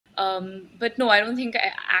But no, I don't think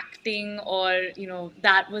acting or,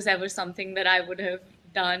 that was ever something that I would have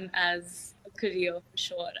done as a career for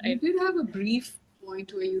sure. You did have a brief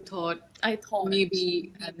point where you thought I thought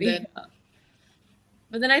maybe, and maybe. then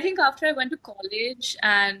But then I think after I went to college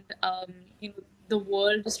and the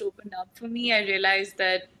world just opened up for me, I realized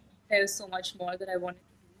that there's so much more that I wanted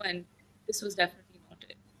to do, and this was definitely not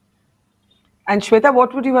it. And Shweta,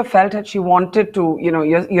 what would you have felt had she wanted to?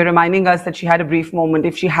 You're reminding us that she had a brief moment.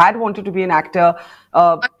 If she had wanted to be an actor,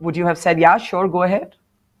 would you have said, "Yeah, sure, go ahead"?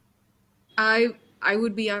 I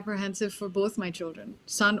would be apprehensive for both my children,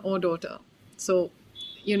 son or daughter. So,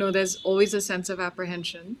 there's always a sense of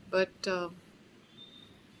apprehension. But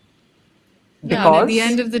yeah,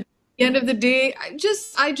 and at the Because end of the day,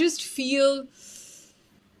 I just feel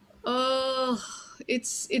uh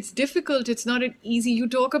it's difficult. It's not an easy. You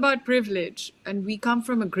talk about privilege, and we come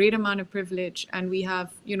from a great amount of privilege, and we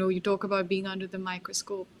have, you talk about being under the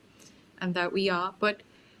microscope, and that we are, but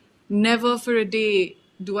never for a day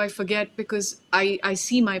do I forget, because I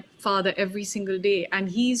see my father every single day, and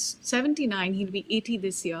he's 79, he'll be 80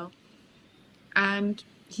 this year, and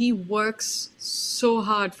he works so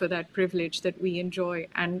hard for that privilege that we enjoy,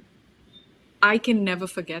 and I can never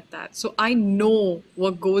forget that. So I know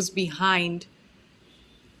what goes behind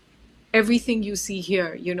everything you see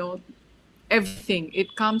here, everything.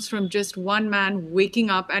 It comes from just one man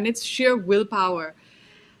waking up, and it's sheer willpower.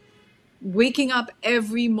 Waking up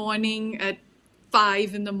every morning at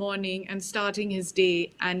 5 in the morning and starting his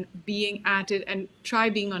day and being at it, and try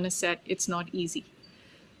being on a set. It's not easy.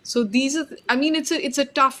 So these are, I mean, it's a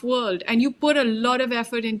tough world, and you put a lot of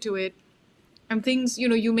effort into it, and things,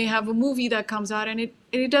 you may have a movie that comes out, and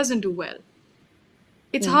it doesn't do well.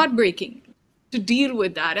 It's heartbreaking to deal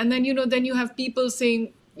with that. And then, then you have people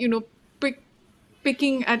saying,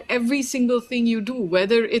 picking at every single thing you do,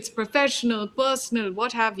 whether it's professional, personal,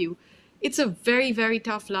 what have you. It's a very, very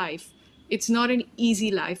tough life. It's not an easy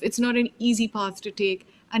life. It's not an easy path to take.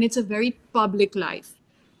 And it's a very public life.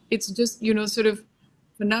 It's just, sort of,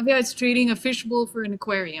 for Navya, it's trading a fishbowl for an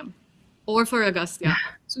aquarium, or for Agastya.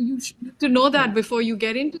 So you need to know that before you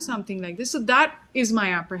get into something like this. So that is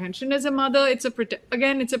my apprehension as a mother.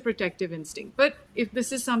 Again, it's a protective instinct. But if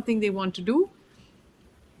this is something they want to do,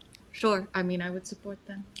 sure. I mean, I would support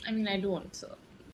them. I mean, I don't, so.